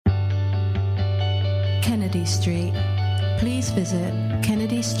Kennedy Street. Please visit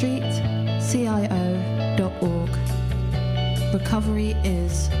kennedystreetcio.org. Recovery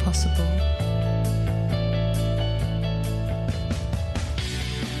is possible.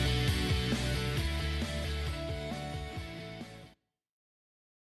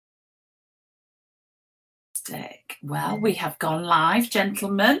 Well, we have gone live,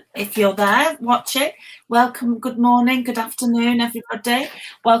 gentlemen. If you're there, watch it. Welcome, good morning, good afternoon, everybody.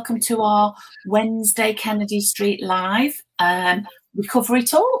 Welcome to our Wednesday Kennedy Street Live Recovery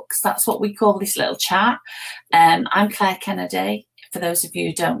Talks. That's what we call this little chat. I'm Claire Kennedy, for those of you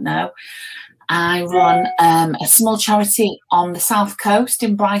who don't know. I run a small charity on the South Coast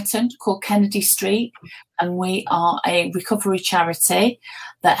in Brighton called Kennedy Street, and we are a recovery charity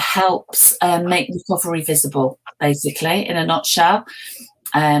that helps make recovery visible, basically, in a nutshell.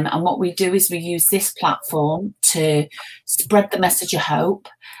 And what we do is we use this platform to spread the message of hope.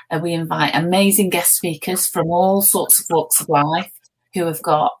 We invite amazing guest speakers from all sorts of walks of life who have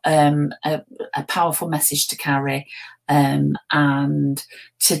got a powerful message to carry. And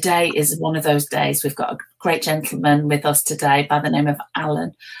today is one of those days. We've got a great gentleman with us today by the name of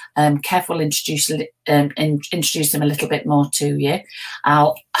Alan. Kev will introduce him a little bit more to you.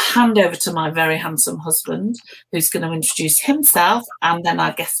 I'll hand over to my very handsome husband, who's going to introduce himself and then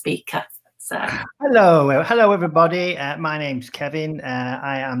our guest speaker. So, hello everybody. My name's Kevin.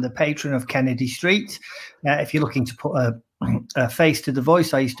 I am the patron of Kennedy Street. If you're looking to put a face to the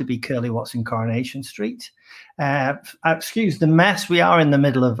voice, I used to be Curly Watson, Coronation Street. Excuse the mess. We are in the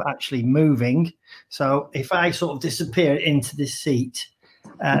middle of actually moving. So if I sort of disappear into this seat,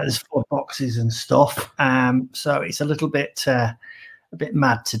 there's 4 boxes and stuff. So it's a little bit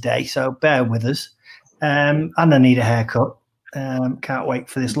mad today. So bear with us. And I need a haircut. Can't wait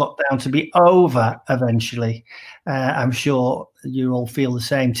for this lockdown to be over eventually. I'm sure you all feel the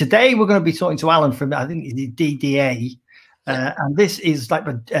same. Today we're going to be talking to Alan from, I think, the DDA. And this is like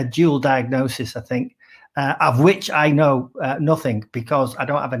a dual diagnosis, I think, of which I know nothing because I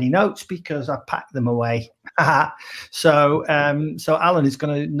don't have any notes because I packed them away. So Alan is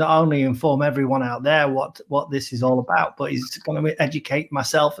going to not only inform everyone out there what this is all about, but he's going to educate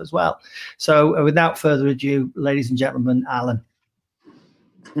myself as well. So without further ado, ladies and gentlemen, Alan.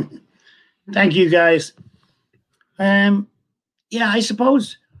 Thank you, guys. I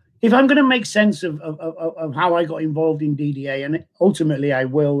suppose if I'm going to make sense of how I got involved in DDA, and ultimately I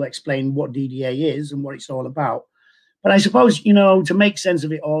will explain what DDA is and what it's all about. But I suppose, to make sense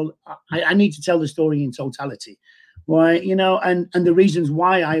of it all, I need to tell the story in totality. Why, and the reasons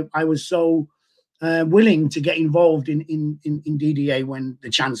why I was so willing to get involved in DDA when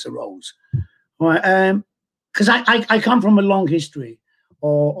the chance arose. Because I come from a long history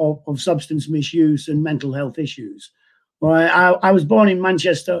of substance misuse and mental health issues. I was born in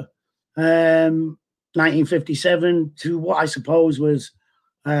Manchester, 1957, to what I suppose was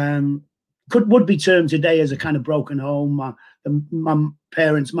would be termed today as a kind of broken home. My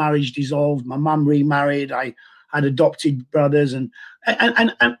parents' marriage dissolved. My mum remarried. I had adopted brothers, and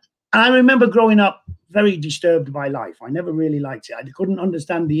I remember growing up very disturbed by life. I never really liked it. I couldn't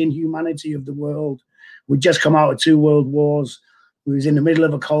understand the inhumanity of the world. We'd just come out of 2 world wars. We was in the middle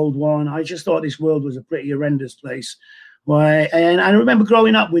of a cold one. I just thought this world was a pretty horrendous place. And I remember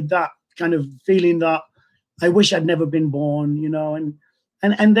growing up with that kind of feeling that I wish I'd never been born,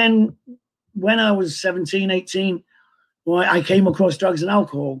 and then when I was 17, 18, I came across drugs and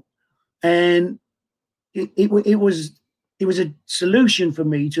alcohol, and it was a solution for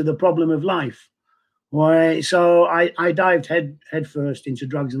me to the problem of life. So I dived head first into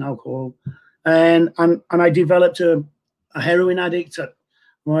drugs and alcohol, and I developed a heroin addict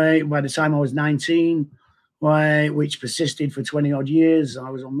by the time I was 19. Which persisted for 20 odd years. I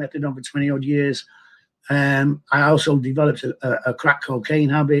was on methadone for 20 odd years. I also developed a crack cocaine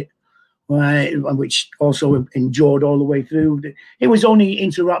habit, which also endured all the way through. It was only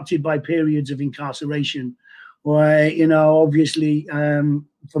interrupted by periods of incarceration, obviously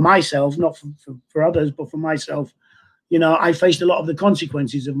for myself, not for others, but for myself, I faced a lot of the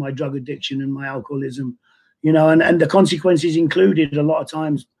consequences of my drug addiction and my alcoholism, and the consequences included a lot of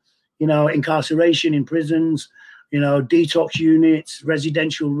times, incarceration in prisons, detox units,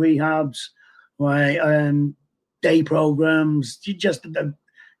 residential rehabs, day programs, just the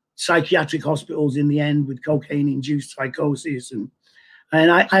psychiatric hospitals in the end with cocaine-induced psychosis.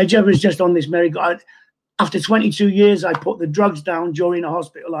 And I was just on this merry-go-round. After 22 years, I put the drugs down during a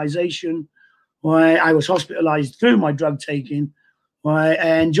hospitalization. I was hospitalized through my drug taking.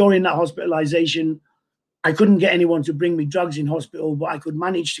 And during that hospitalization, I couldn't get anyone to bring me drugs in hospital, but I could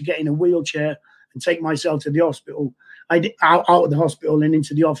manage to get in a wheelchair and take myself to the hospital, out of the hospital and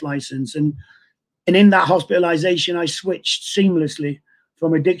into the off license. And And in that hospitalization, I switched seamlessly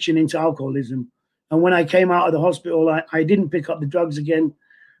from addiction into alcoholism. And when I came out of the hospital, I didn't pick up the drugs again,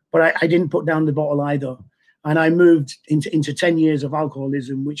 but I didn't put down the bottle either. And I moved into 10 years of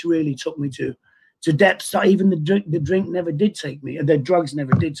alcoholism, which really took me to depths that even the drink never did take me, the drugs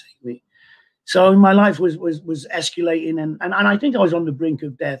never did take me. So my life was escalating, and I think I was on the brink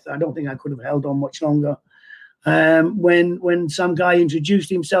of death. I don't think I could have held on much longer. When some guy introduced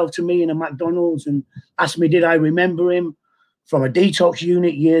himself to me in a McDonald's and asked me, did I remember him from a detox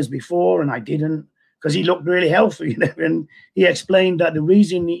unit years before? And I didn't, because he looked really healthy, and he explained that the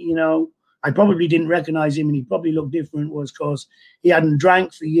reason, I probably didn't recognize him and he probably looked different was because he hadn't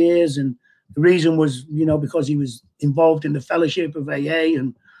drank for years. And the reason was, because he was involved in the fellowship of AA.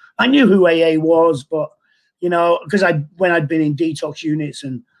 And I knew who AA was, but, because when I'd been in detox units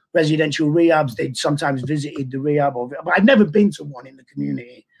and residential rehabs, they'd sometimes visited the rehab of it, but I'd never been to one in the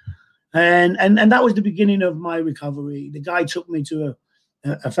community. And that was the beginning of my recovery. The guy took me to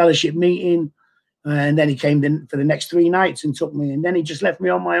a fellowship meeting, and then he came in for the next 3 nights and took me, and then he just left me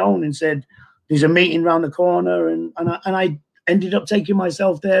on my own and said, there's a meeting around the corner, and I ended up taking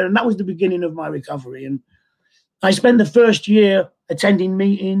myself there, and that was the beginning of my recovery. And I spent the first year attending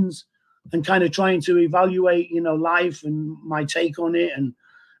meetings and kind of trying to evaluate, life and my take on it.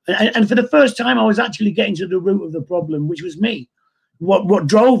 And for the first time, I was actually getting to the root of the problem, which was me. What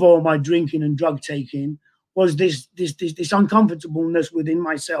drove all my drinking and drug taking was this uncomfortableness within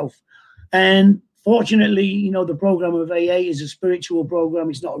myself. And fortunately, the program of AA is a spiritual program.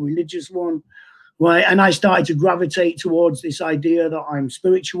 It's not a religious one. Right. And I started to gravitate towards this idea that I'm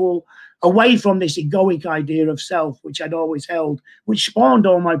spiritual, away from this egoic idea of self, which I'd always held, which spawned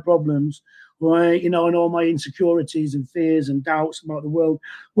all my problems, right? And all my insecurities and fears and doubts about the world,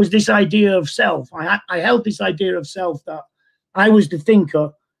 was this idea of self. I held this idea of self, that I was the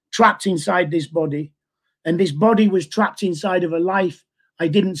thinker trapped inside this body, and this body was trapped inside of a life I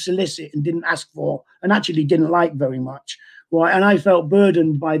didn't solicit and didn't ask for, and actually didn't like very much. Right. And I felt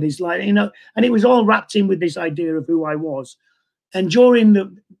burdened by this life, and it was all wrapped in with this idea of who I was. And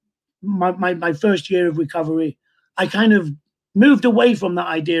during my first year of recovery, I kind of moved away from that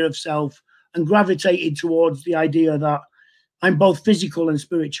idea of self and gravitated towards the idea that I'm both physical and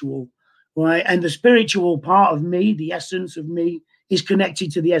spiritual. Right. And the spiritual part of me, the essence of me, is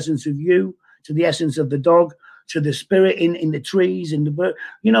connected to the essence of you, to the essence of the dog, to the spirit in the trees, in the bird,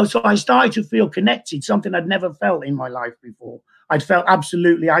 so I started to feel connected, something I'd never felt in my life before. I'd felt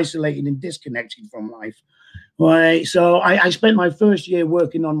absolutely isolated and disconnected from life. Right. So I spent my first year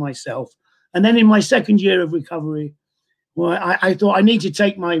working on myself. And then in my second year of recovery, I thought I need to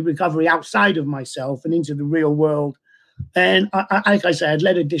take my recovery outside of myself and into the real world. And like I said, I'd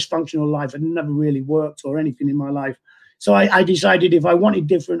led a dysfunctional life. It never really worked or anything in my life. So I decided if I wanted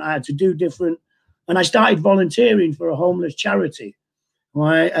different, I had to do different. And I started volunteering for a homeless charity,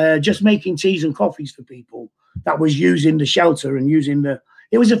 right? Just making teas and coffees for people that was using the shelter and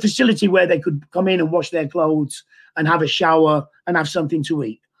it was a facility where they could come in and wash their clothes and have a shower and have something to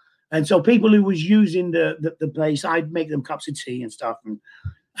eat. And so people who was using the place, I'd make them cups of tea and stuff.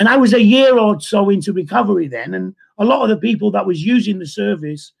 And I was a year or so into recovery then. And a lot of the people that was using the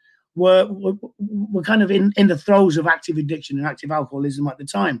service were kind of in the throes of active addiction and active alcoholism at the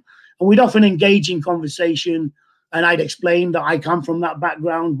time. And we'd often engage in conversation, and I'd explain that I come from that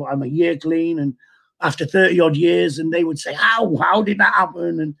background, but I'm a year clean. And after 30 odd years, and they would say, how did that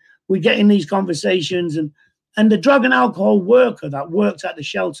happen? And we'd get in these conversations, and the drug and alcohol worker that worked at the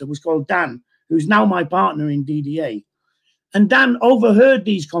shelter was called Dan, who's now my partner in DDA. And Dan overheard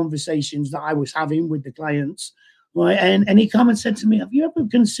these conversations that I was having with the clients, right? And he came and said to me, have you ever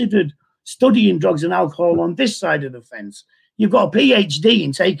considered studying drugs and alcohol on this side of the fence? You've got a PhD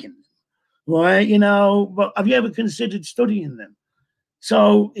in taking them, right? But have you ever considered studying them?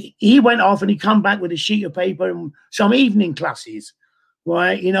 So he went off and he come back with a sheet of paper and some evening classes,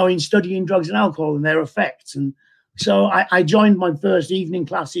 right? In studying drugs and alcohol and their effects. And so I joined my first evening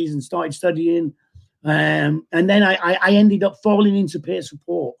classes and started studying. And then I ended up falling into peer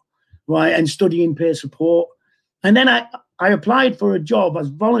support, right? And studying peer support. And then I applied for a job as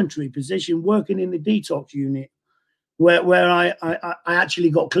voluntary position working in the detox unit where I actually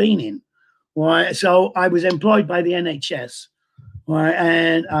got cleaning, right? So I was employed by the NHS, right?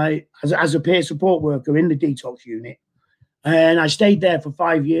 And as a peer support worker in the detox unit. And I stayed there for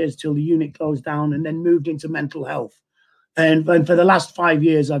 5 years till the unit closed down, and then moved into mental health. And for the last 5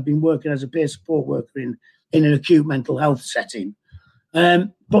 years, I've been working as a peer support worker in an acute mental health setting.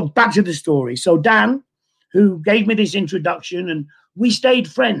 But back to the story. So Dan, who gave me this introduction, and we stayed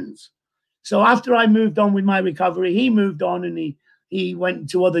friends. So after I moved on with my recovery, he moved on and he he went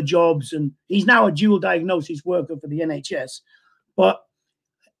to other jobs, and he's now a dual diagnosis worker for the NHS. But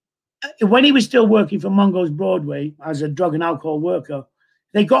when he was still working for Mungo's Broadway as a drug and alcohol worker,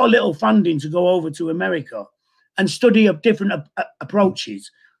 they got a little funding to go over to America and study of different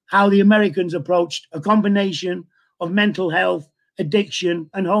approaches, how the Americans approached a combination of mental health, addiction,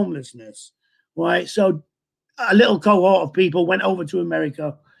 and homelessness. Right. So a little cohort of people went over to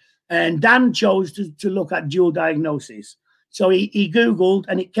America, and Dan chose to look at dual diagnosis. So he Googled,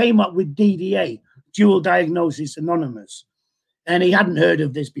 and it came up with DDA, Dual Diagnosis Anonymous. And he hadn't heard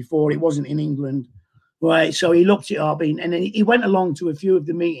of this before. It wasn't in England. Right. So he looked it up, and then he went along to a few of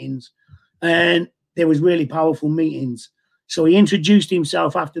the meetings, and there was really powerful meetings. So he introduced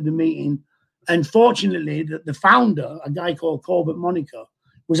himself after the meeting. And fortunately, the founder, a guy called Corbett Monica,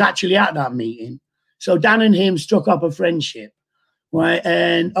 was actually at that meeting. So Dan and him struck up a friendship. Right.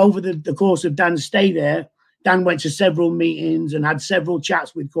 And over the course of Dan's stay there, Dan went to several meetings and had several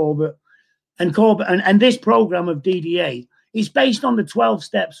chats with Corbett. And this program of DDA is based on the 12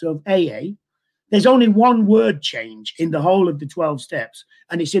 steps of AA. There's only one word change in the whole of the 12 steps,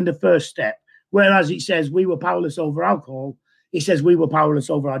 and it's in the first step. Whereas it says we were powerless over alcohol, it says we were powerless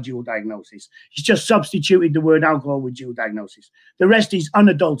over our dual diagnosis. It's just substituted the word alcohol with dual diagnosis. The rest is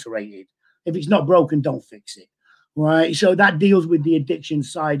unadulterated. If it's not broken, don't fix it. Right? So that deals with the addiction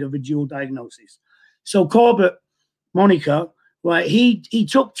side of a dual diagnosis. So Corbett Monica, right? He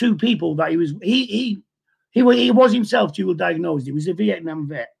took two people that he was himself dual diagnosed. He was a Vietnam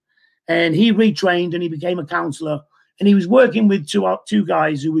vet, and he retrained and he became a counselor. And he was working with two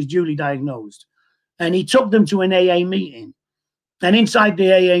guys who was duly diagnosed, and he took them to an AA meeting. And inside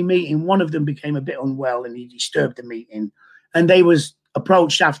the AA meeting, one of them became a bit unwell, and he disturbed the meeting. And they was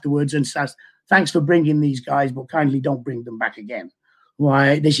approached afterwards and says, "Thanks for bringing these guys, but kindly don't bring them back again.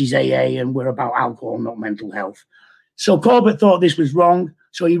 Right? This is AA, and we're about alcohol, not mental health." So Corbett thought this was wrong.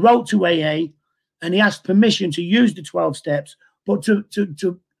 So he wrote to AA, and he asked permission to use the 12 steps, but to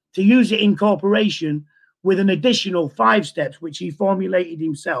use it in cooperation with an additional 5 steps, which he formulated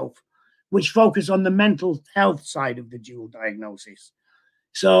himself, which focus on the mental health side of the dual diagnosis.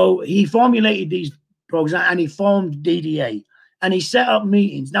 So he formulated these programs, and he formed DDA, and he set up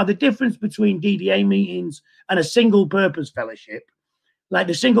meetings. Now, the difference between DDA meetings and a single purpose fellowship, like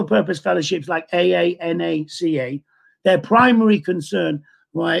the single purpose fellowships like AA, NA, CA, their primary concern,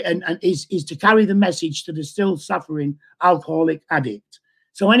 right, and is to carry the message to the still suffering alcoholic addict.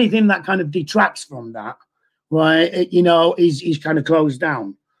 So anything that kind of detracts from that, right, is kind of closed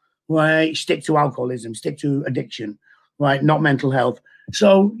down. Right, stick to alcoholism, stick to addiction, right, not mental health.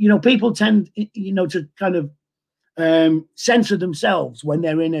 So people tend, to kind of censor themselves when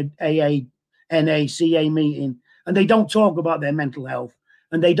they're in an AA, NA, CA meeting, and they don't talk about their mental health,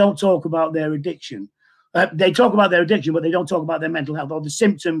 and they don't talk about their addiction. They talk about their addiction, but they don't talk about their mental health or the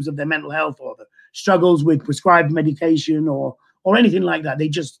symptoms of their mental health or the struggles with prescribed medication or anything like that. They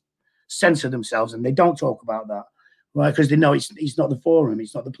just censor themselves and they don't talk about that, right? Because they know it's not the forum,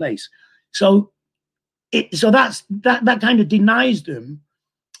 it's not the place. So that kind of denies them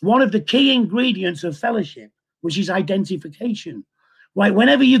one of the key ingredients of fellowship, which is identification. Right?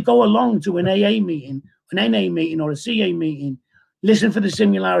 Whenever you go along to an AA meeting, an NA meeting, or a CA meeting, listen for the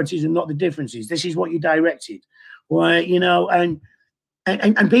similarities and not the differences. This is what you directed, right?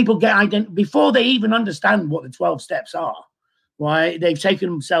 And people get before they even understand what the 12 steps are, right? They've taken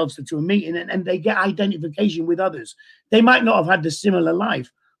themselves to a meeting and they get identification with others. They might not have had the similar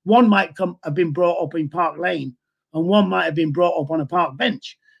life. One might have been brought up in Park Lane, and one might have been brought up on a park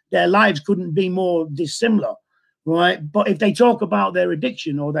bench. Their lives couldn't be more dissimilar, right? But if they talk about their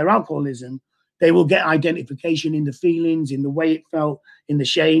addiction or their alcoholism, they will get identification in the feelings, in the way it felt, in the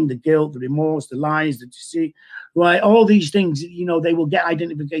shame, the guilt, the remorse, the lies, the deceit, right? All these things, they will get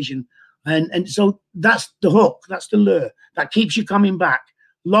identification. And so that's the hook, that's the lure that keeps you coming back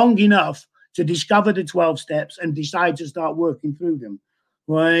long enough to discover the 12 steps and decide to start working through them,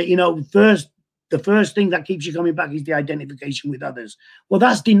 right? The first thing that keeps you coming back is the identification with others. Well,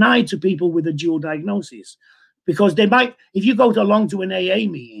 that's denied to people with a dual diagnosis, because they might, if you go along to an AA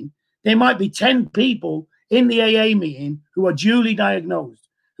meeting, there might be 10 people in the AA meeting who are duly diagnosed,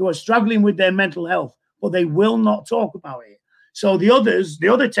 who are struggling with their mental health, but they will not talk about it. So the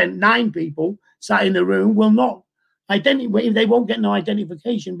other 9 people sat in the room will not identify, they won't get no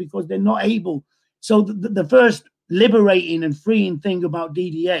identification because they're not able. So the first liberating and freeing thing about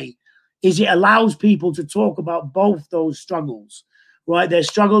DDA is it allows people to talk about both those struggles, right? Their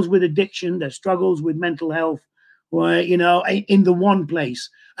struggles with addiction, their struggles with mental health, right? In the one place,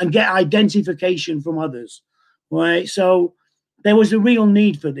 and get identification from others, right? So there was a real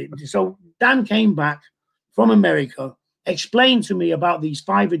need for this. So Dan came back from America explained to me about these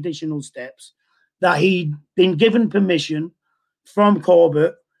 5 additional steps, that he'd been given permission from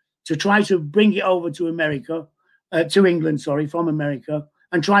Corbett to try to bring it over to America, to England, sorry, from America,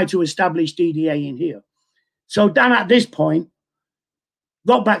 and try to establish DDA in here. So Dan, at this point,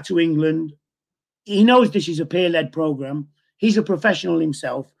 got back to England. He knows this is a peer-led program. He's a professional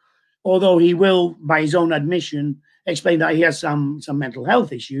himself, although he will, by his own admission, explain that he has some mental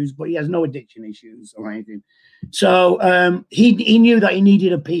health issues, but he has no addiction issues or anything. So he knew that he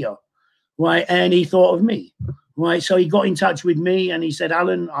needed a peer, right? And he thought of me, right? So he got in touch with me and he said,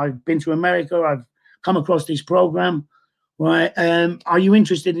 Alan, I've been to America. I've come across this program, right? Are you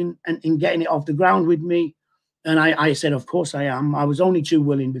interested in getting it off the ground with me? And I said, of course I am. I was only too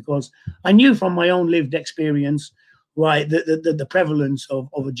willing, because I knew from my own lived experience, right, the prevalence of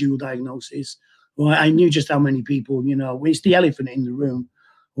a dual diagnosis. Right, I knew just how many people, you know, it's the elephant in the room,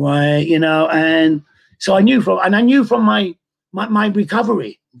 right, you know, and so I knew from my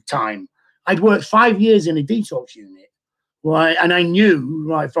recovery time, I'd worked 5 years in a detox unit, right, and I knew,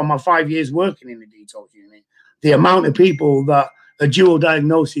 right, from my 5 years working in the detox unit, the amount of people that a dual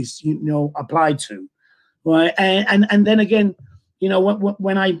diagnosis, you know, applied to, right, and then again, you know,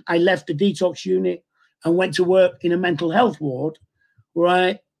 when I left the detox unit and went to work in a mental health ward,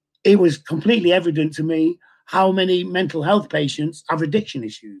 right, it was completely evident to me how many mental health patients have addiction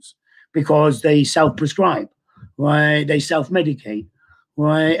issues, because they self-prescribe, right? They self-medicate,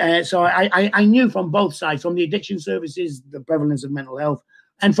 right? So I knew from both sides, from the addiction services, the prevalence of mental health,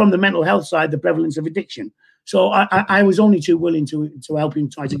 and from the mental health side, the prevalence of addiction. So I was only too willing to help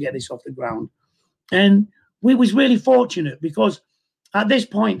him try to get this off the ground. And we was really fortunate, because at this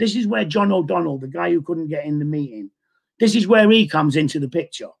point, this is where John O'Donnell, the guy who couldn't get in the meeting, this is where he comes into the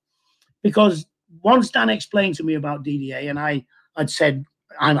picture. Because once Dan explained to me about DDA, and I'd said,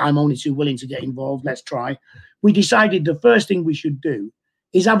 I'm only too willing to get involved, let's try, we decided the first thing we should do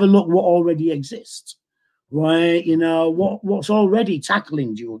is have a look what already exists, right? You know, what's already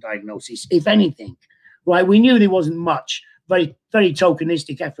tackling dual diagnosis, if anything, right? We knew there wasn't much, very, very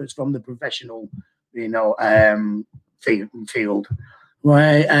tokenistic efforts from the professional, you know, field,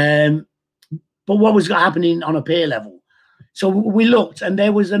 right? But what was happening on a peer level? So we looked, and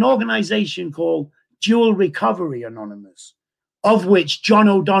there was an organization called Dual Recovery Anonymous, of which John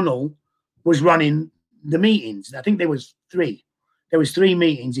O'Donnell was running the meetings. I think there was 3. There was 3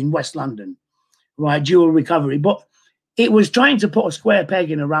 meetings in West London, right? Dual Recovery. But it was trying to put a square peg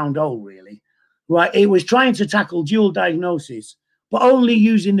in a round hole, really, right? It was trying to tackle dual diagnosis, but only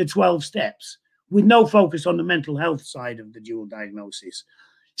using the 12 steps, with no focus on the mental health side of the dual diagnosis.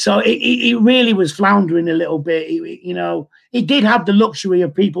 So it really was floundering a little bit. You know, it did have the luxury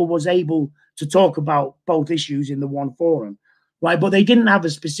of people was able to talk about both issues in the one forum, right? But they didn't have a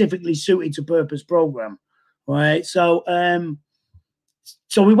specifically suited to purpose program, right? So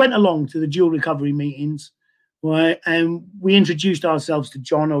so we went along to the dual recovery meetings, right? And we introduced ourselves to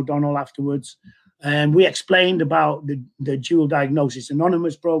John O'Donnell afterwards. And we explained about the Dual Diagnosis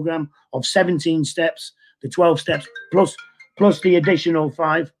Anonymous program of 17 steps, the 12 steps plus the additional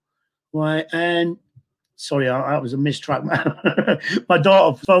 5, right? And sorry, that was a mistrack. My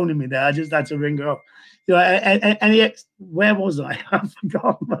daughter phoning me there. I just had to ring her up. You know, where was I? I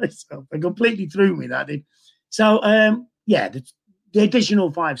forgot myself. It completely threw me, that did. So yeah, the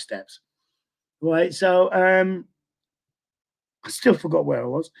additional 5 steps, right? So I still forgot where I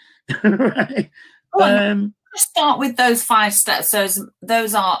was. Right. Let's start with those 5 steps.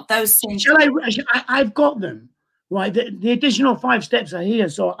 Those are those things. I've got them. Right, the additional 5 steps are here,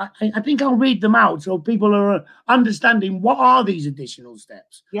 so I think I'll read them out so people are understanding what are these additional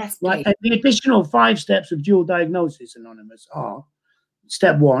steps. Yes, right. And the additional 5 steps of Dual Diagnosis Anonymous are: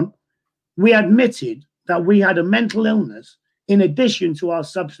 step 1, we admitted that we had a mental illness in addition to our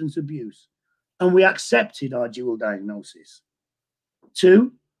substance abuse, and we accepted our dual diagnosis.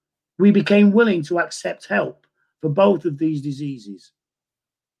 2, we became willing to accept help for both of these diseases.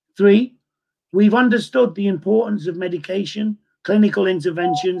 3, we've understood the importance of medication, clinical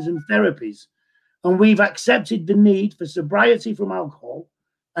interventions, and therapies, and we've accepted the need for sobriety from alcohol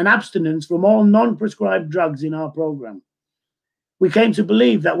and abstinence from all non-prescribed drugs in our program. We came to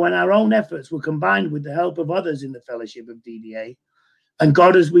believe that when our own efforts were combined with the help of others in the Fellowship of DDA, and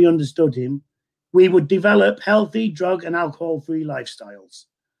God as we understood him, we would develop healthy drug and alcohol-free lifestyles.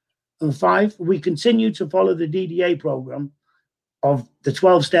 And 5, we continue to follow the DDA program of the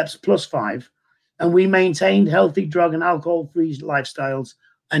 12 steps plus 5, and we maintained healthy drug and alcohol-free lifestyles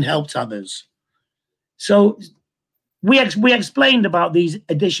and helped others. So we explained about these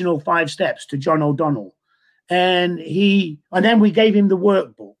additional 5 steps to John O'Donnell, and then we gave him the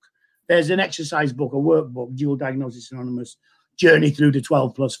workbook there's an exercise book, a workbook, Dual Diagnosis Anonymous, Journey Through the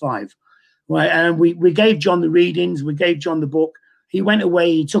 12+5. Right, and we gave John the readings, we gave John the book. He went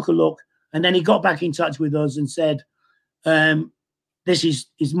away, he took a look, and then he got back in touch with us and said, this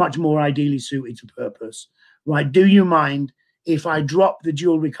is much more ideally suited to purpose. Right, do you mind if I drop the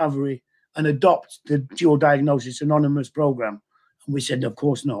dual recovery and adopt the Dual Diagnosis Anonymous program? And we said, of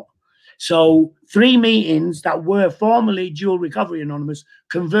course not. So 3 meetings that were formerly Dual Recovery Anonymous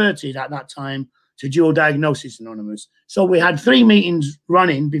converted at that time to Dual Diagnosis Anonymous. So we had 3 meetings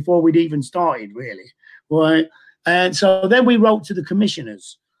running before we'd even started, really. Right? And so then we wrote to the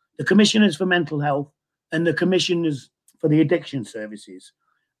commissioners for mental health and the commissioners for the addiction services.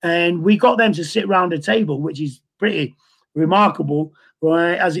 And we got them to sit around a table, which is pretty remarkable,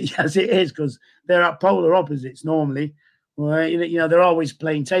 right, as it is, because they're at polar opposites normally. Right, you know, they're always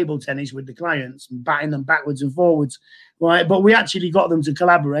playing table tennis with the clients and batting them backwards and forwards. Right, but we actually got them to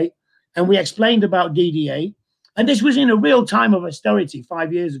collaborate, and we explained about DDA. And this was in a real time of austerity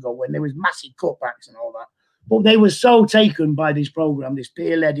 5 years ago when there was massive cutbacks and all that. But they were so taken by this program, this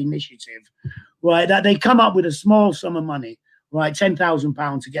peer-led initiative, right, that they come up with a small sum of money, right,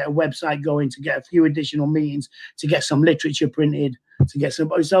 £10,000 to get a website going, to get a few additional meetings, to get some literature printed, to get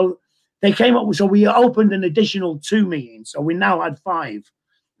some. So they came up with, so we opened an additional 2 meetings. So we now had 5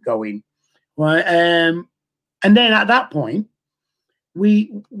 going, right? And then at that point,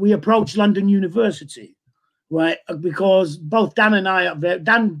 we approached London University, right? Because both Dan and I,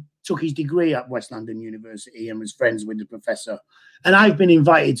 Dan took his degree at West London University and was friends with the professor. And I've been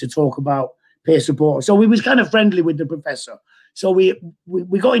invited to talk about peer support. So we was kind of friendly with the professor. So we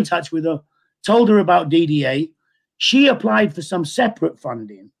got in touch with her, told her about DDA. She applied for some separate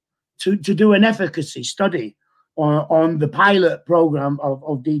funding to do an efficacy study on the pilot program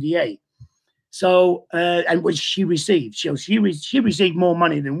of DDA. So, and which she received. She received more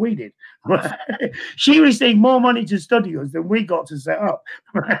money than we did. Right? She received more money to study us than we got to set up.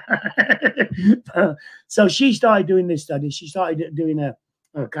 So she started doing this study. She started doing a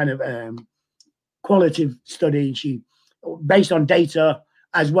kind of qualitative study. She, based on data,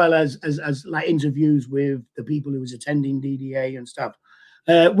 as well as like interviews with the people who was attending DDA and stuff,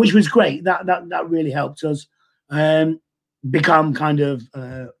 which was great. That really helped us become kind of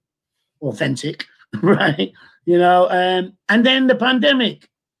authentic, right? You know, and then the pandemic.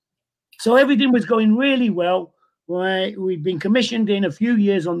 So everything was going really well. Right? We'd been commissioned in a few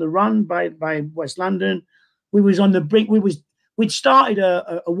years on the run by West London. We was on the brink. We'd started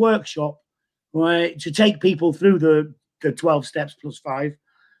a workshop, right, to take people through the 12 steps plus 5.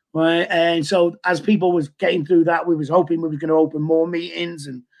 Right. And so as people was getting through that, we was hoping we was going to open more meetings.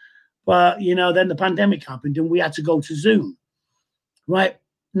 But, you know, then the pandemic happened and we had to go to Zoom. Right.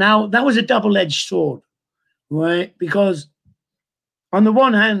 Now, that was a double-edged sword. Right. Because on the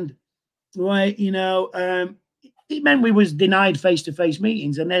one hand, right, you know, it meant we was denied face-to-face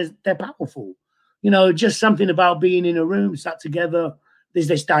meetings, and they're powerful. You know, just something about being in a room, sat together. There's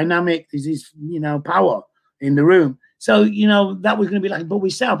this dynamic, there's this, you know, power in the room. So, you know, that was going to be like, but we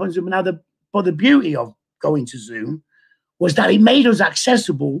set up on Zoom. Now, but the beauty of going to Zoom was that it made us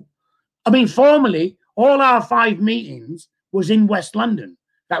accessible. I mean, formally, all our 5 meetings was in West London.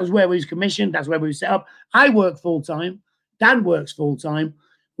 That was where we was commissioned. That's where we was set up. I work full-time. Dan works full-time.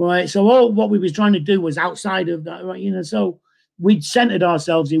 Right. So all what we was trying to do was outside of that, right? You know, so we'd centered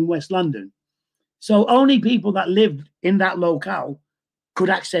ourselves in West London. So only people that lived in that locale could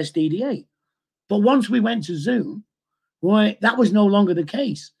access DDA. But once we went to Zoom, right, that was no longer the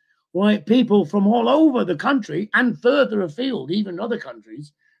case. Right, people from all over the country and further afield, even other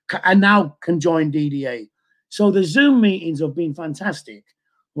countries, and now can join DDA. So the Zoom meetings have been fantastic,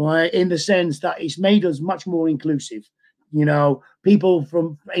 right, in the sense that it's made us much more inclusive. You know, people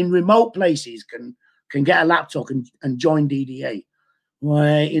from in remote places can get a laptop and join DDA,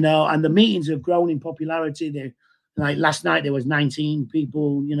 right? You know, and the meetings have grown in popularity. They, like last night, there was 19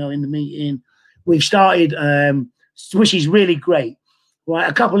 people, you know, in the meeting. We've started, which is really great, right?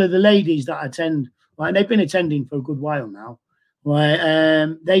 A couple of the ladies that attend, right, they've been attending for a good while now,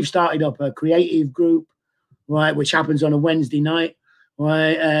 right? They've started up a creative group, right, which happens on a Wednesday night,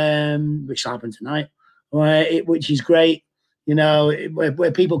 right? Which happened tonight. Right, which is great, you know,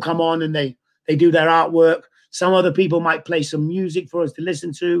 where people come on and they do their artwork. Some other people might play some music for us to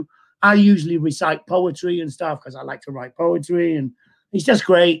listen to. I usually recite poetry and stuff because I like to write poetry, and it's just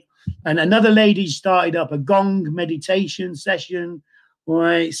great. And another lady started up a gong meditation session,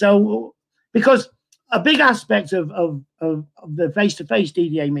 right? So, because a big aspect of the face-to-face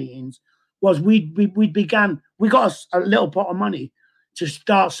DDA meetings was we got a little pot of money to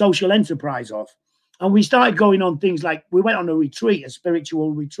start social enterprise off. And we started going on things like, we went on a retreat, a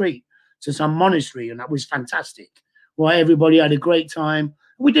spiritual retreat, to some monastery, and that was fantastic. Well, everybody had a great time.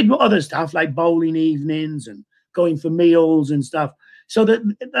 We did other stuff like bowling evenings and going for meals and stuff. So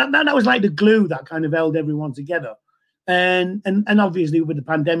that was like the glue that kind of held everyone together. And obviously with the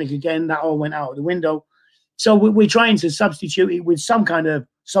pandemic again, that all went out of the window. So we're trying to substitute it with some kind of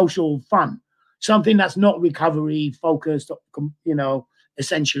social fun, something that's not recovery focused, you know,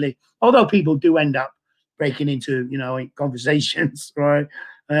 essentially. Although people do end up breaking into, you know, conversations, right?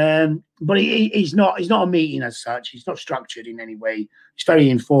 But it's not a meeting as such. It's not structured in any way. It's very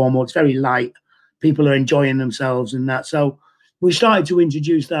informal. It's very light. People are enjoying themselves and that. So we started to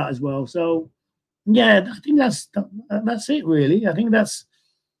introduce that as well. So yeah, I think that's it really. I think that's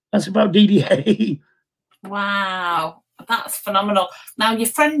about DDA. Wow, that's phenomenal. Now, your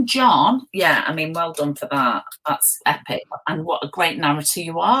friend John, yeah, I mean, well done for that. That's epic. And what a great narrator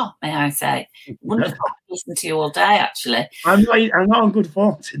you are, may I say. Wonderful to listen to you all day, actually. I'm not on good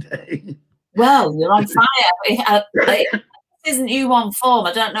form today. Well, you're on fire. This isn't you on form.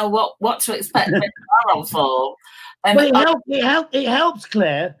 I don't know what to expect when you are on form. Well, it helps,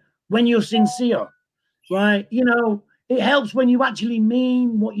 Claire, when you're sincere, right? You know, it helps when you actually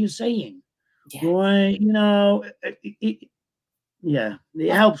mean what you're saying. Yeah. Right, you know, it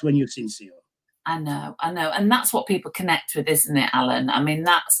helps when you're sincere. I know, and that's what people connect with, isn't it, Alan? I mean,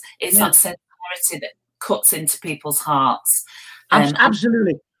 that sincerity that cuts into people's hearts.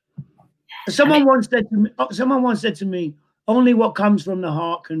 Absolutely. Someone once said to me, "Only what comes from the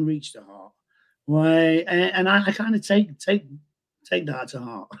heart can reach the heart." Right, and I kind of take that to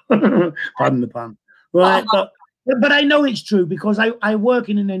heart. Pardon the pun. Right, But I know it's true because I work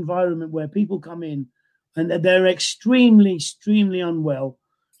in an environment where people come in and they're extremely, extremely unwell,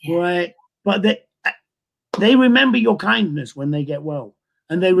 right? But they remember your kindness when they get well,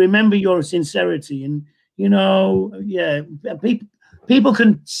 and they remember your sincerity. And, you know, yeah, people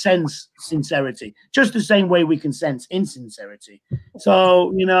can sense sincerity just the same way we can sense insincerity.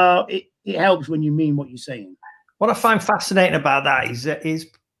 So, you know, it helps when you mean what you're saying. What I find fascinating about that is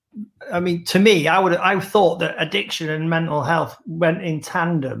I mean, to me, I thought that addiction and mental health went in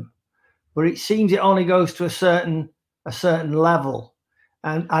tandem, but it seems it only goes to a certain level,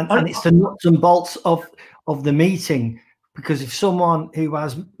 and it's the nuts and bolts of the meeting. Because if someone who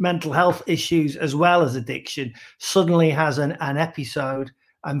has mental health issues as well as addiction suddenly has an episode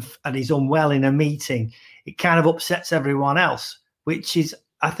and is unwell in a meeting, it kind of upsets everyone else. Which is,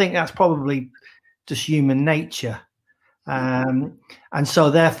 I think, that's probably just human nature. And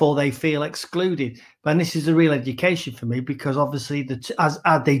so therefore they feel excluded. But this is a real education for me, because obviously as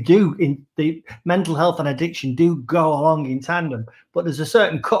they do in the mental health and addiction do go along in tandem, but there's a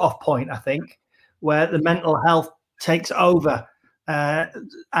certain cutoff point, I think, where the mental health takes over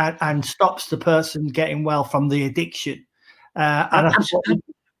and stops the person getting well from the addiction. And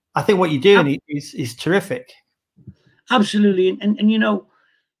I think what you're doing is terrific. Absolutely. And you know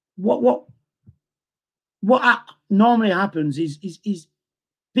what normally happens is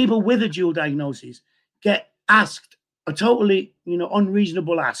people with a dual diagnosis get asked a totally, you know,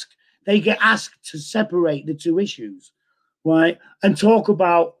 unreasonable ask. They get asked to separate the two issues, right? And talk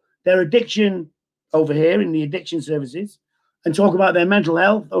about their addiction over here in the addiction services and talk about their mental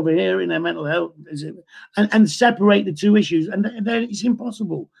health over here in their mental health, and separate the two issues. And it's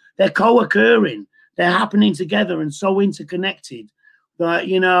impossible. They're co-occurring. They're happening together and so interconnected that,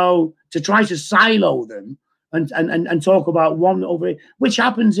 you know, to try to silo them and talk about one over it, which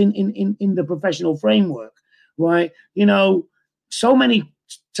happens in the professional framework, right? You know, so many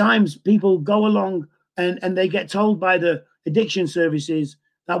times people go along and they get told by the addiction services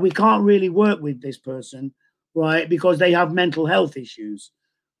that we can't really work with this person, right? Because they have mental health issues,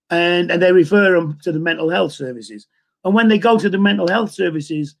 and they refer them to the mental health services. And when they go to the mental health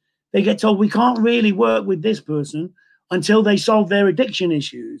services, they get told we can't really work with this person until they solve their addiction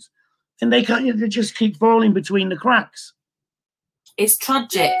issues. And they just keep falling between the cracks. It's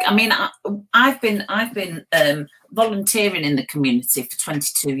tragic. I mean, I've been volunteering in the community for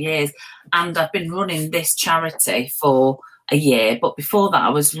 22 years, and I've been running this charity for a year. But before that, I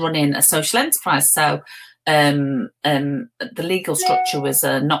was running a social enterprise. So the legal structure was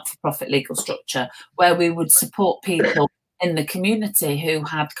a not-for-profit legal structure where we would support people in the community who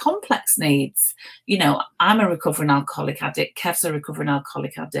had complex needs. You know, I'm a recovering alcoholic addict, Kev's a recovering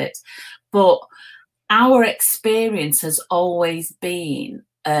alcoholic addict, but our experience has always been,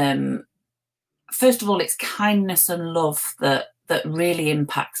 first of all, it's kindness and love that really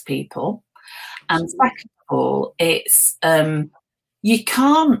impacts people. And second of all, it's you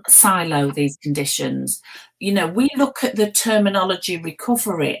can't silo these conditions. You know, we look at the terminology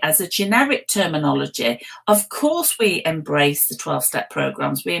recovery as a generic terminology. Of course, we embrace the 12-step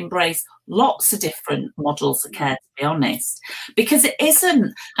programs. We embrace lots of different models of care, to be honest, because it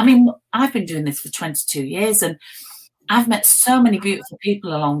isn't. I mean, I've been doing this for 22 years and I've met so many beautiful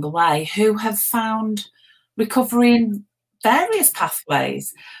people along the way who have found recovery in various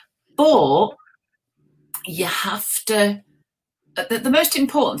pathways. But you have to, the most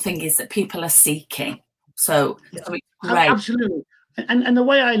important thing is that people are seeking. So it's great. Absolutely. And the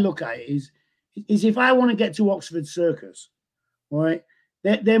way I look at it is if I want to get to Oxford Circus, right,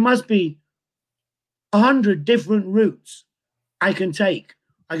 there must be 100 different routes I can take.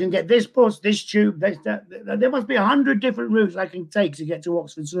 I can get this bus, this tube, there must be 100 different routes I can take to get to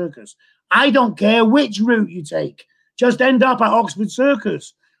Oxford Circus. I don't care which route you take. Just end up at Oxford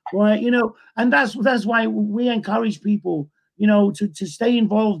Circus, right? You know, and that's why we encourage people, you know, to stay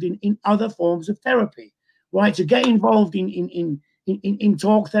involved in other forms of therapy, right? To get involved in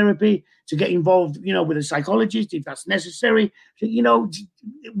talk therapy, to get involved, you know, with a psychologist if that's necessary. You know,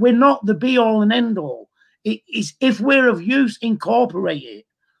 we're not the be all and end all. It is, if we're of use, incorporate it,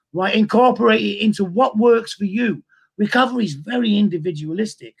 right? Incorporate it into what works for you. Recovery is very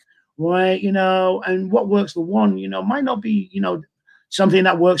individualistic, right? You know, and what works for one, you know, might not be, you know, something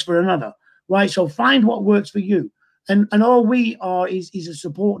that works for another, right? So find what works for you. And all we are is a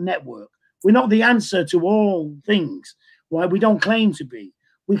support network. We're not the answer to all things, right? We don't claim to be.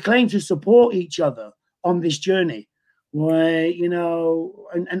 We claim to support each other on this journey, right? You know,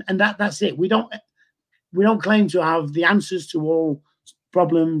 and that's it. We don't claim to have the answers to all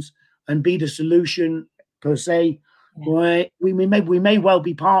problems and be the solution per se, right? We may well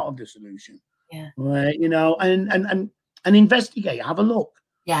be part of the solution, right? You know, and investigate, have a look,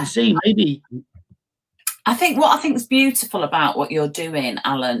 and see maybe. I think is beautiful about what you're doing,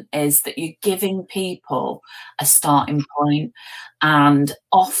 Alan, is that you're giving people a starting point, and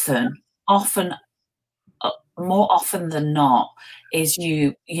often, more often than not, is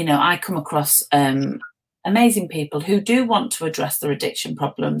you know, I come across amazing people who do want to address their addiction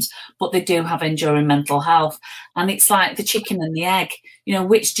problems, but they do have enduring mental health. And it's like the chicken and the egg, you know,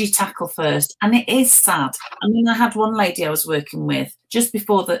 which do you tackle first? And it is sad. I mean, I had one lady I was working with just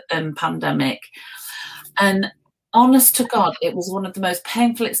before the pandemic, and honest to God, it was one of the most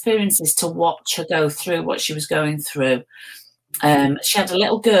painful experiences to watch her go through what she was going through. She had a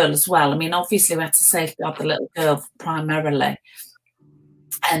little girl as well. I mean, obviously we had to safeguard the little girl primarily.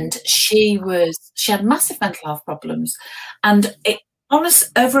 And she had massive mental health problems. And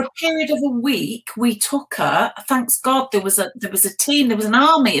over a period of a week, we took her. Thanks God, there was a team, there was an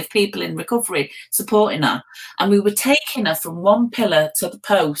army of people in recovery supporting her, and we were taking her from one pillar to the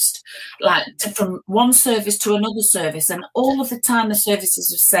post, from one service to another service. And all of the time, the services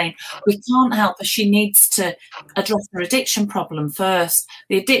were saying, "We can't help her. She needs to address her addiction problem first."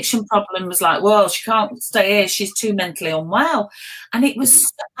 The addiction problem was like, "Well, she can't stay here. She's too mentally unwell." And it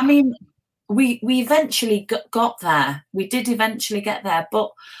was, I mean, we eventually got there. We did eventually get there,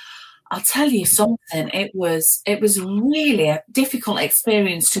 but I'll tell you something. It was really a difficult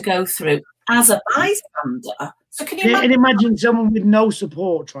experience to go through as a bystander. So can you imagine someone with no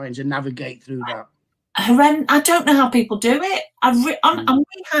support trying to navigate through that? I don't know how people do it. And we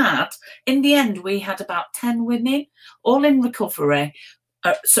had, in the end, we had about 10 women, all in recovery,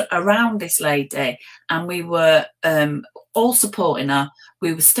 around this lady, and we were all supporting her.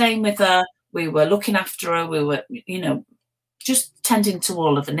 We were staying with her. We were looking after her. We were, you know, just tending to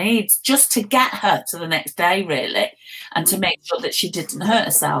all of her needs, just to get her to the next day, really, and to make sure that she didn't hurt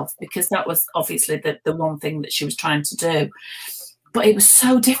herself, because that was obviously the one thing that she was trying to do. But it was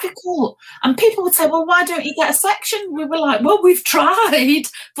so difficult. And people would say, "Well, why don't you get a section?" We were like, "Well, we've tried,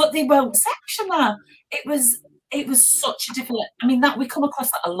 but they won't section her." It was such a difficult. I mean, that we come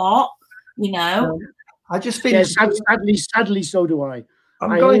across that a lot, you know. I just think, sadly, so do I.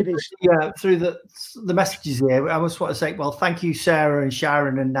 I'm going through the messages here. I just want to say, well, thank you, Sarah and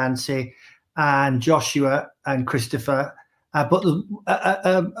Sharon and Nancy and Joshua and Christopher. But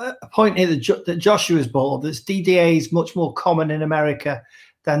a point here that Joshua's brought up, that DDA is much more common in America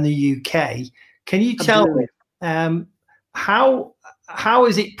than the UK. Can you tell me how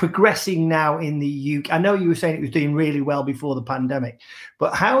is it progressing now in the UK? I know you were saying it was doing really well before the pandemic,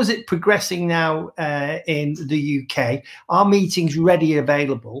 but how is it progressing now in the UK? Are meetings ready,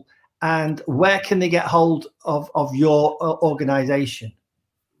 available, and where can they get hold of your organisation?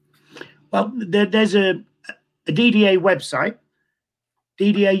 Well, there's a DDA website,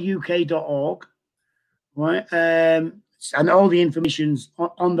 ddauk.org, right? And all the information's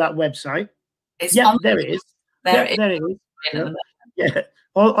on that website. It's there it is. There it is. Yeah,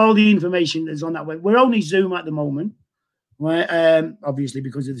 all the information is on that way. We're only Zoom at the moment, right? Obviously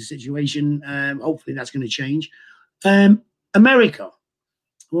because of the situation. Hopefully that's going to change. America,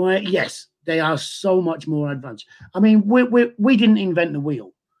 right? Yes, they are so much more advanced. I mean, we didn't invent the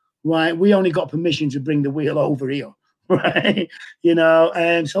wheel, right? We only got permission to bring the wheel over here, right? You know,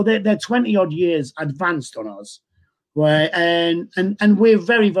 and so they're 20 odd years advanced on us, right? And we're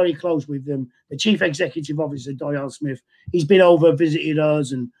very, very close with them. The Chief Executive Officer, Doyle Smith, he's been over, visited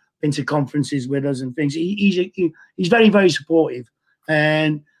us, and been to conferences with us and things. He's very, very supportive,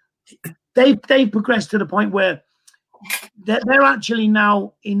 and they've progressed to the point where they're actually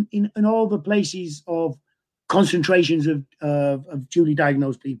now in all the places of concentrations of duly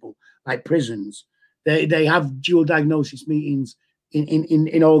diagnosed people, like prisons. They have dual diagnosis meetings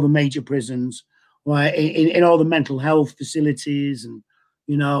in all the major prisons, right? In all the mental health facilities and,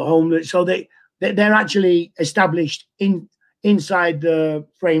 you know, homeless. So they're actually established inside the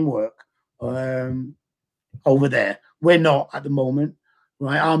framework over there. We're not at the moment,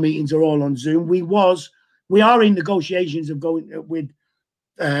 right? Our meetings are all on Zoom. We are in negotiations of going with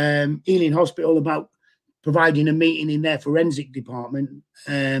Ealing Hospital about providing a meeting in their forensic department.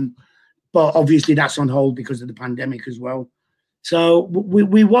 But obviously that's on hold because of the pandemic as well. So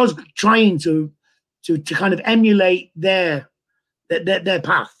we was trying to kind of emulate their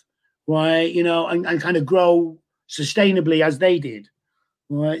path, right? You know, and kind of grow sustainably as they did,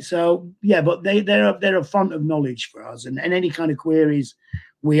 right? So yeah, but they're a font of knowledge for us, and any kind of queries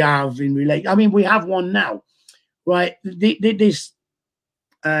we have in relation. I mean, we have one now, right? This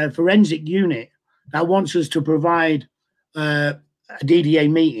forensic unit that wants us to provide a DDA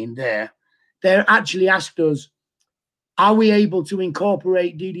meeting there. They're actually asked us, are we able to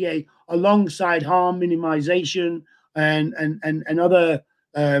incorporate DDA alongside harm minimization and other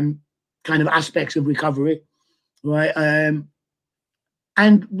kind of aspects of recovery, right?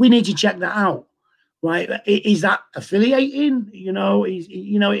 And we need to check that out, right? Is that affiliating? You know,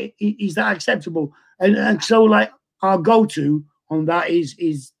 is that acceptable? And so, like, our go-to on that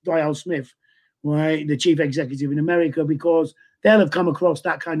is Doyle Smith, right, the Chief Executive in America, because they'll have come across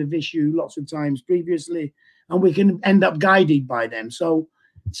that kind of issue lots of times previously, and we can end up guided by them. So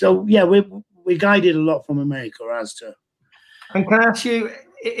yeah, we're guided a lot from America as to. And can I ask you,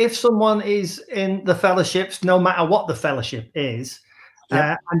 if someone is in the fellowships, no matter what the fellowship is,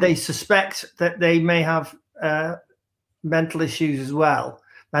 and they suspect that they may have mental issues as well,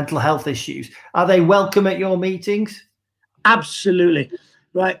 mental health issues, are they welcome at your meetings? Absolutely,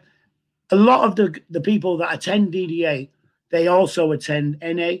 right. A lot of the people that attend DDA, they also attend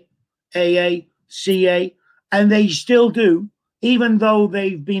NA, AA, CA, and they still do, even though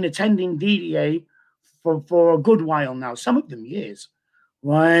they've been attending DDA for a good while now, some of them years,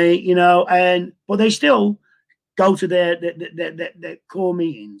 right? You know, but they still go to their core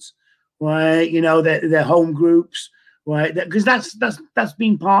meetings, right? You know, their home groups, right? Because that's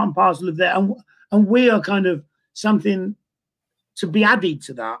been part and parcel of that, and we are kind of something to be added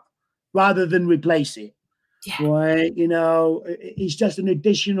to that rather than replace it. Yeah. Right? You know, it's just an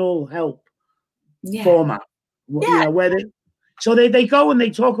additional help format. Yeah. You know, where they go and they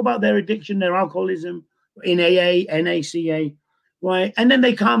talk about their addiction, their alcoholism in AA, NACA, right? And then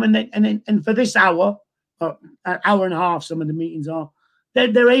they come and for this hour, an hour and a half, some of the meetings are,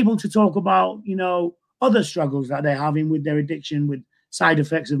 they're able to talk about, you know, other struggles that they're having with their addiction, with side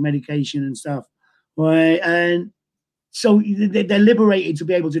effects of medication and stuff, right? And so they're liberated to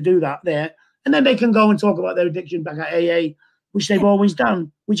be able to do that there. And then they can go and talk about their addiction back at AA, which they've always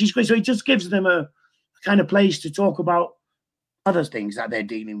done, which is great. So it just gives them a kind of place to talk about other things that they're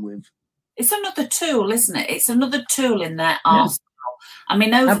dealing with. It's another tool, isn't it? It's another tool in their arsenal. I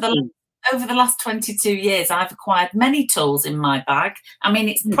mean, over the last 22 years, I've acquired many tools in my bag. I mean,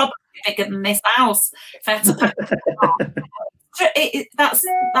 it's probably bigger than this house. That's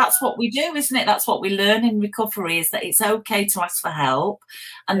what we do, isn't it? That's what we learn in recovery, is that it's okay to ask for help,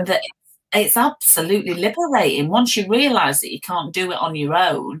 and that it's absolutely liberating once you realise that you can't do it on your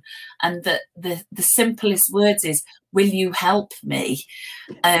own, and that the simplest words is, will you help me?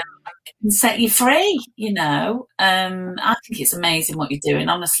 Can set you free, you know. I think it's amazing what you're doing,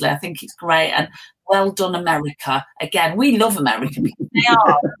 honestly. I think it's great, and well done, America. Again, we love America because they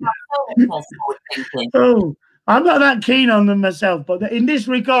are so much more forward-thinking. Oh, I'm not that keen on them myself, but in this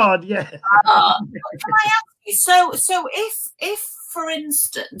regard, yeah. Can I ask you, so if for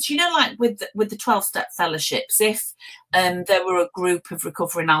instance, you know, like with the 12-step fellowships, if there were a group of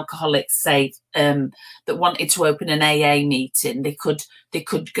recovering alcoholics, say, that wanted to open an AA meeting, they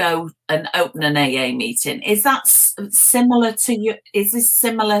could go and open an AA meeting. Is that similar to you? Is this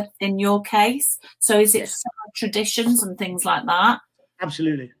similar in your case? So is it similar traditions and things like that?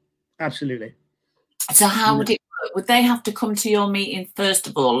 Absolutely. Absolutely. So how would it work? Would they have to come to your meeting first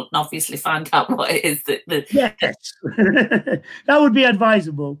of all and obviously find out what it is that Yes. That would be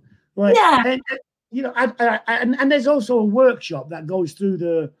advisable. Right? Yeah. And, you know, and there's also a workshop that goes through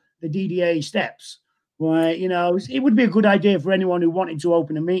the DDA steps. Right? You know, it would be a good idea for anyone who wanted to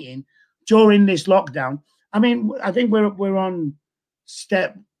open a meeting during this lockdown. I mean, I think we're on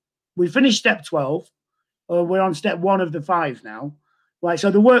we finished step 12. We're on step 1 of the 5 now. Right.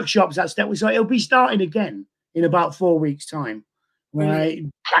 So the workshops at step, so it'll be starting again in about 4 weeks' time. Right.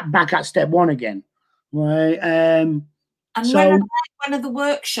 Back at step 1 again. Right. And so when are the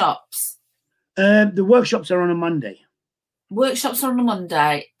workshops? The workshops are on a Monday. Workshops are on a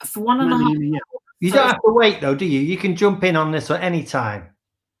Monday for 1.5 years. You don't have to wait though, do you? You can jump in on this at any time.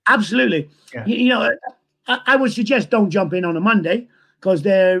 Absolutely. Yeah. You know, I would suggest don't jump in on a Monday because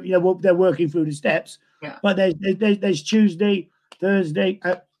they're working through the steps. Yeah. But there's Tuesday, Tuesday,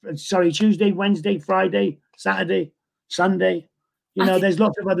 Wednesday, Friday, Saturday, Sunday. You know, there's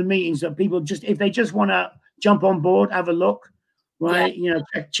lots of other meetings that people just, if they just want to jump on board, have a look, right? Yeah. You know,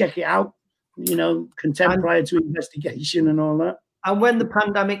 check it out. You know, prior to investigation and all that. And when the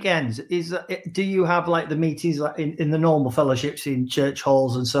pandemic ends, do you have like the meetings like in the normal fellowships in church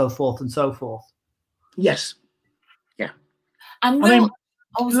halls and so forth and so forth? Yes. Yeah. And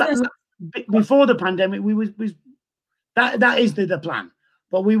before the pandemic, that is the plan.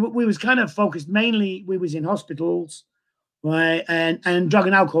 But we was kind of focused mainly. We was in hospitals, right, and drug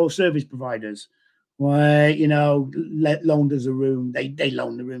and alcohol service providers, right. You know, loaned us a room. They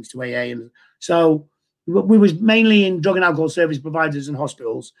loaned the rooms to AA, and so we was mainly in drug and alcohol service providers and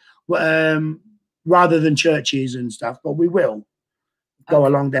hospitals, rather than churches and stuff. But we will go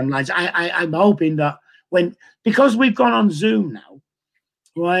along them lines. I'm hoping that because we've gone on Zoom now,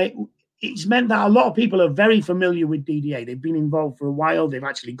 right. It's meant that a lot of people are very familiar with DDA. They've been involved for a while. They've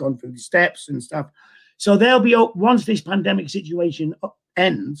actually gone through the steps and stuff. So they'll be, once this pandemic situation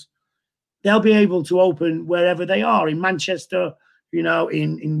ends, they'll be able to open wherever they are, in Manchester, you know,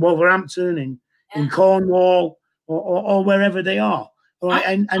 in Wolverhampton, in Cornwall, or wherever they are. Right?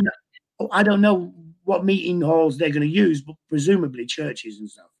 And I don't know what meeting halls they're going to use, but presumably churches and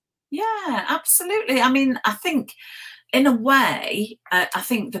stuff. Yeah, absolutely. I mean, I think in a way, I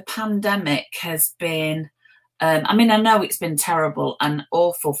think the pandemic has been, I mean, I know it's been terrible and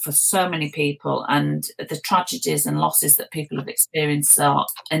awful for so many people, and the tragedies and losses that people have experienced are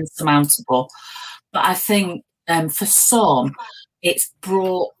insurmountable. But I think for some, it's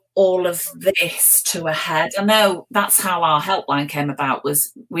brought all of this to a head. I know that's how our helpline came about,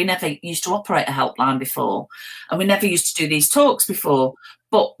 was we never used to operate a helpline before, and we never used to do these talks before.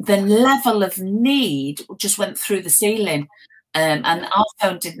 But the level of need just went through the ceiling, and our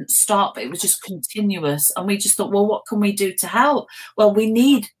phone didn't stop. It was just continuous. And we just thought, well, what can we do to help? Well,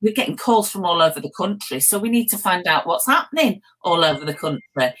 we're getting calls from all over the country. So we need to find out what's happening all over the country.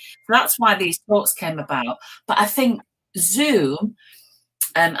 So that's why these talks came about. But I think Zoom,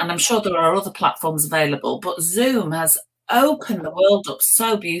 and I'm sure there are other platforms available, but Zoom has opened the world up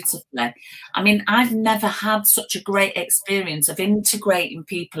so beautifully. I mean, I've never had such a great experience of integrating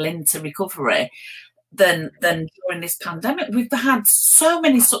people into recovery than during this pandemic. We've had so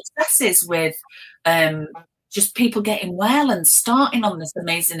many successes with just people getting well and starting on this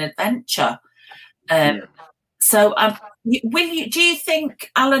amazing adventure. So do you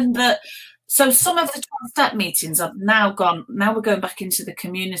think, Alan, that so some of the 12-step meetings have now we're going back into the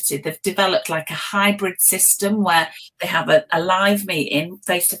community. They've developed like a hybrid system where they have a live meeting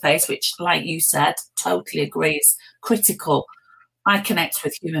face-to-face, which, like you said, totally agree, is critical. I connect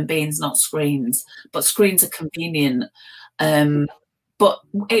with human beings, not screens, but screens are convenient. But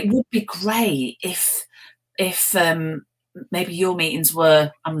it would be great if maybe your meetings were,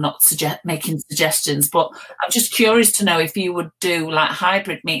 I'm not making suggestions, but I'm just curious to know if you would do like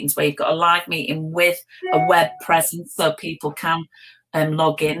hybrid meetings where you've got a live meeting with a web presence so people can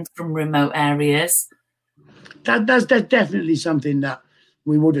log in from remote areas. That's definitely something that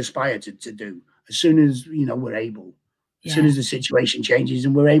we would aspire to do as soon as, you know, we're able, as soon as the situation changes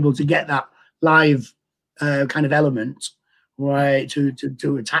and we're able to get that live kind of element, right,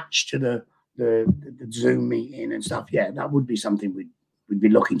 to attach to the Zoom meeting and stuff. Yeah, that would be something we'd be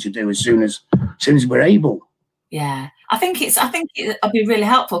looking to do as soon as we're able. Yeah, I think it'll be really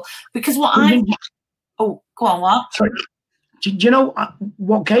helpful because go on, what? Sorry. Do you know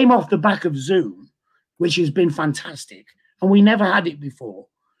what came off the back of Zoom, which has been fantastic, and we never had it before,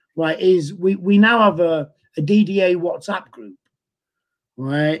 right? Is we now have a DDA WhatsApp group,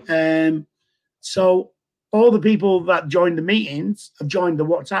 right? So all the people that joined the meetings have joined the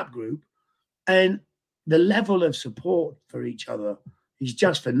WhatsApp group. And the level of support for each other is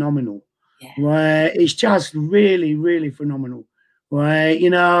just phenomenal. Yeah. Right? It's just really, really phenomenal. Right? You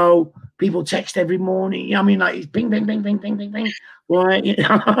know, people text every morning. I mean, like it's ping, ping, ping, ping, ping, ping, ping. Right? You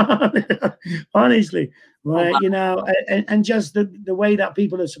know? Honestly, right? Oh, wow. You know, and just the way that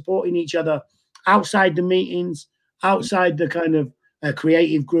people are supporting each other outside the meetings, outside the kind of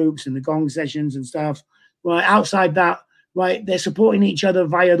creative groups and the gong sessions and stuff. Right? Outside that, right? They're supporting each other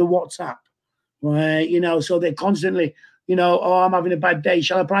via the WhatsApp. Right? You know, so they're constantly, you know, oh, I'm having a bad day.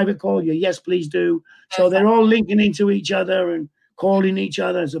 Shall I private call you? Yes, please do. So they're all linking into each other and calling each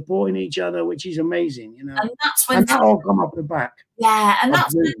other and supporting each other, which is amazing, you know. And that's when that all come off the back. Yeah, and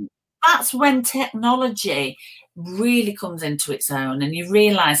that's when technology really comes into its own, and you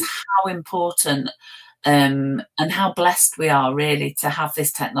realise how important and how blessed we are really to have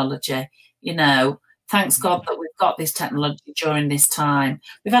this technology. You know, thanks God that we've got this technology during this time.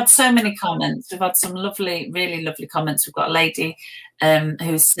 We've had so many comments. We've had some lovely, really lovely comments. We've got a lady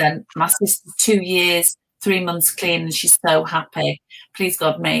who said, my sister's 2 years, 3 months clean, and she's so happy. Please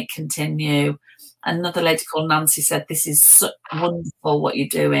God, may it continue. Another lady called Nancy said, this is so wonderful what you're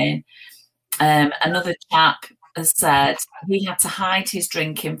doing. Another chap has said he had to hide his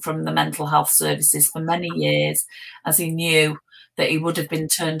drinking from the mental health services for many years as he knew that he would have been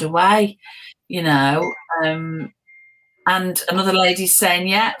turned away, you know. And another lady's saying,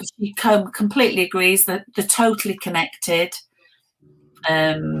 yeah, she completely agrees that they're totally connected.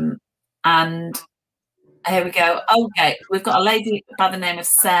 And here we go. Okay, we've got a lady by the name of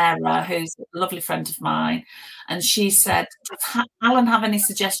Sarah, who's a lovely friend of mine, and she said, does Alan have any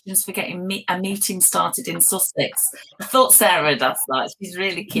suggestions for getting a meeting started in Sussex? I thought Sarah would ask that. She's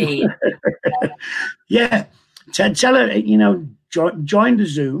really keen. Yeah, tell her, you know, join the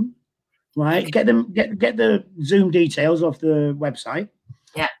Zoom, right? Get the Zoom details off the website.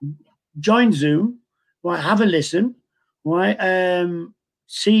 Yeah. Join Zoom, right? Have a listen, right?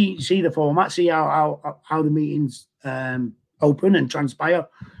 See the format, see how the meetings open and transpire,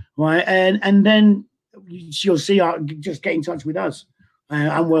 right? And then you'll see just get in touch with us,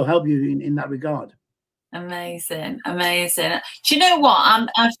 and we'll help you in that regard. Amazing. Do you know what?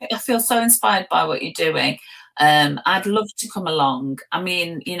 I feel so inspired by what you're doing. I'd love to come along. I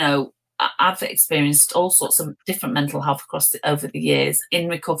mean, you know, I've experienced all sorts of different mental health over the years in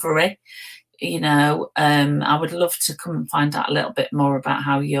recovery. You know, I would love to come and find out a little bit more about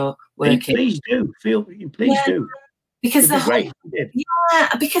how you're working. Please do. Do. Because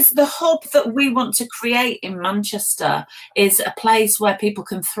because the hub that we want to create in Manchester is a place where people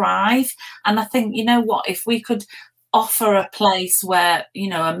can thrive. And I think, you know what, if we could offer a place where, you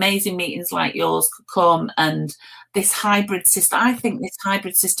know, amazing meetings like yours could come, and this hybrid system, I think this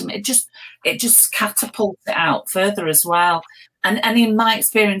hybrid system, it just catapults it out further as well. And in my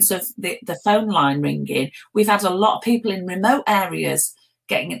experience of the phone line ringing, we've had a lot of people in remote areas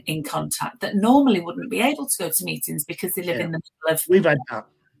getting in contact that normally wouldn't be able to go to meetings because they live in the middle of. We've had that.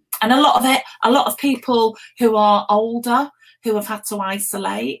 And a lot of people who are older, who have had to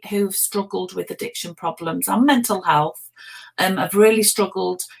isolate, who've struggled with addiction problems and mental health, have really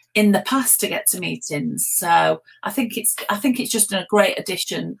struggled in the past to get to meetings. So I think it's just a great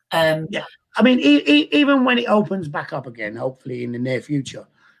addition. Yeah. I mean, even when it opens back up again, hopefully in the near future,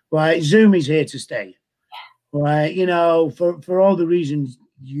 right? Zoom is here to stay, right? You know, for all the reasons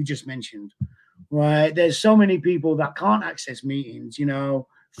you just mentioned, right? There's so many people that can't access meetings, you know,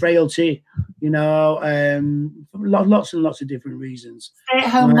 frailty, you know, lots and lots of different reasons. Stay at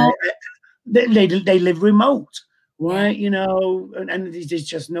home. Right? They live remote, right? You know, and there's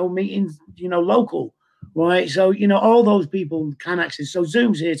just no meetings, you know, local, right? So, you know, all those people can access. So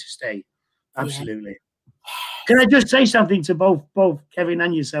Zoom's here to stay. Absolutely. Yeah. Can I just say something to both Kevin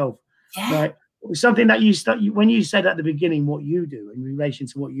and yourself? Yeah. Right. Something that when you said at the beginning what you do in relation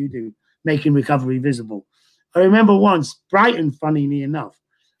to what you do, making recovery visible. I remember once, Brighton, funnily enough,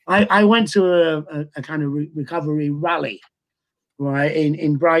 I went to a kind of recovery rally, right,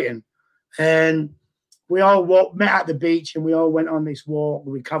 in Brighton, and we all met at the beach, and we all went on this walk,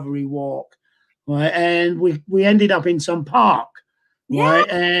 recovery walk, right, and we ended up in some park, right,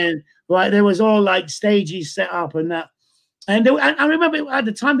 and right, there was all like stages set up and that. And I remember at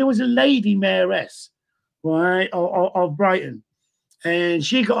the time there was a lady mayoress, right, of Brighton. And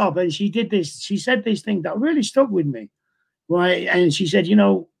she got up and she said this thing that really stuck with me, right? And she said, you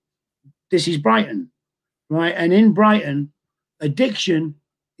know, this is Brighton, right? And in Brighton, addiction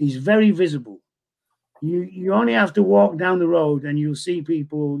is very visible. You only have to walk down the road and you'll see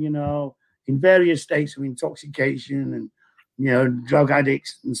people, you know, in various states of intoxication and, you know, drug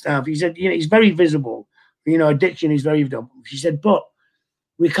addicts and stuff. He said, you know, it's very visible. You know, addiction is very visible. She said, but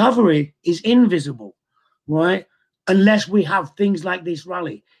recovery is invisible, right? unless we have things like this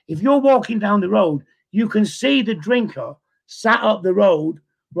rally. If you're walking down the road, you can see the drinker sat up the road,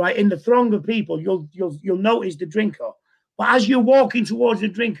 right, in the throng of people. You'll notice the drinker. But as you're walking towards the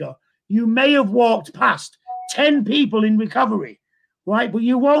drinker, you may have walked past 10 people in recovery, right? But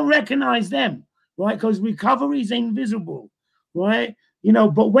you won't recognize them, right? Because recovery is invisible, right? You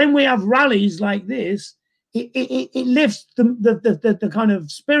know, but when we have rallies like this, it lifts the kind of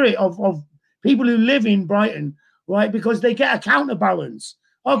spirit of people who live in Brighton, right? Because they get a counterbalance.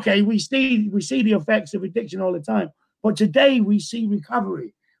 Okay, we see the effects of addiction all the time, but today we see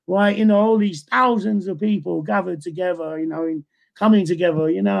recovery, right? You know, all these thousands of people gathered together, you know, coming together,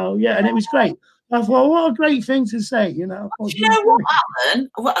 you know, yeah, and it was great. I thought, what a great thing to say, you know. Do you know what, Alan?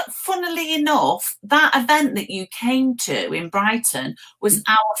 Well, funnily enough, that event that you came to in Brighton was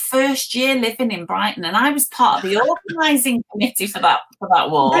our first year living in Brighton, and I was part of the organising committee for that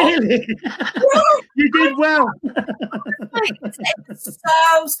walk. Really? You did well. It's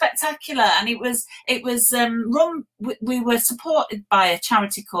so spectacular, and it was run. We were supported by a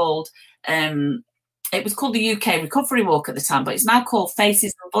charity called. It was called the UK Recovery Walk at the time, but it's now called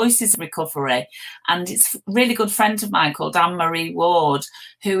Faces and Voices Recovery. And it's a really good friend of mine called Anne-Marie Ward,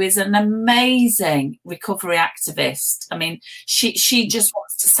 who is an amazing recovery activist. I mean, she just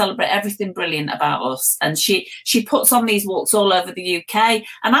wants to celebrate everything brilliant about us. And she puts on these walks all over the UK.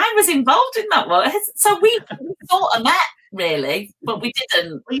 And I was involved in that walk. So we sort of met, really, but we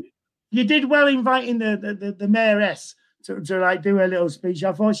didn't. You did well inviting the mayoress to like do a little speech.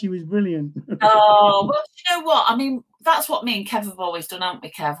 I thought she was brilliant. Oh, well, you know what? I mean, that's what me and Kev have always done, haven't we,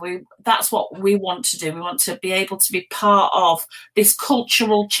 Kev? That's what we want to do. We want to be able to be part of this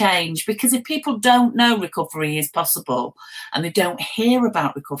cultural change, because if people don't know recovery is possible and they don't hear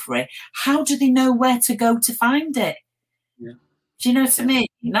about recovery, how do they know where to go to find it? Yeah. Do you know what I mean?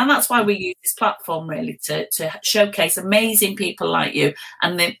 And that's why we use this platform, really, to showcase amazing people like you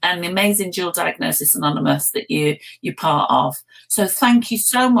and the amazing Dual Diagnosis Anonymous that you're part of. So thank you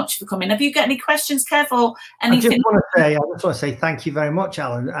so much for coming. Have you got any questions, Kev, or anything? I just want to say thank you very much,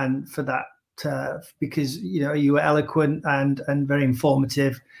 Alan, and for that, because you know you were eloquent and very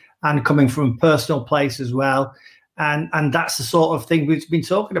informative, and coming from a personal place as well. And that's the sort of thing we've been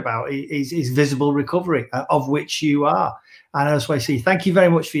talking about is visible recovery, of which you are. And that's why I say thank you very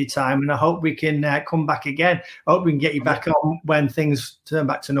much for your time, and I hope we can come back again. I hope we can get you back on when things turn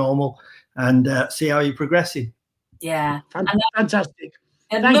back to normal and see how you're progressing. Yeah. Fantastic.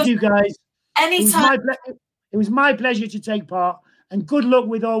 Thank you, guys. Anytime. It was my pleasure to take part, and good luck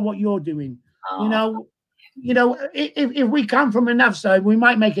with all what you're doing. Oh. You know, if we come from enough side, we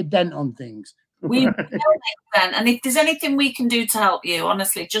might make a dent on things. We will make that. And if there's anything we can do to help you,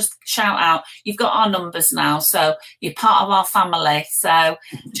 honestly, just shout out. You've got our numbers now, so you're part of our family. So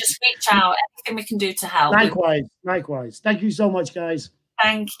just reach out. Anything we can do to help. Likewise. Thank you so much, guys.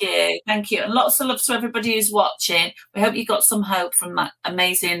 Thank you. And lots of love to everybody who's watching. We hope you got some hope from that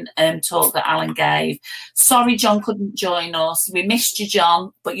amazing talk that Alan gave. Sorry John couldn't join us. We missed you,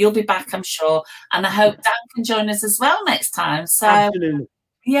 John, but you'll be back, I'm sure. And I hope Dan can join us as well next time. So absolutely.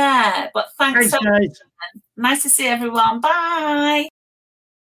 Yeah, but thanks so much. Nice to see everyone. Bye.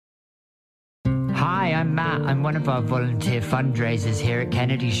 Hi, I'm Matt. I'm one of our volunteer fundraisers here at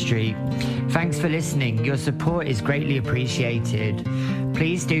Kennedy Street. Thanks for listening. Your support is greatly appreciated.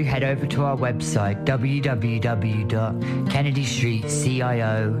 Please do head over to our website,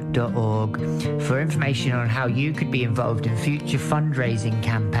 www.kennedystreetcio.org, for information on how you could be involved in future fundraising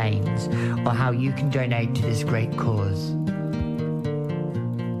campaigns or how you can donate to this great cause.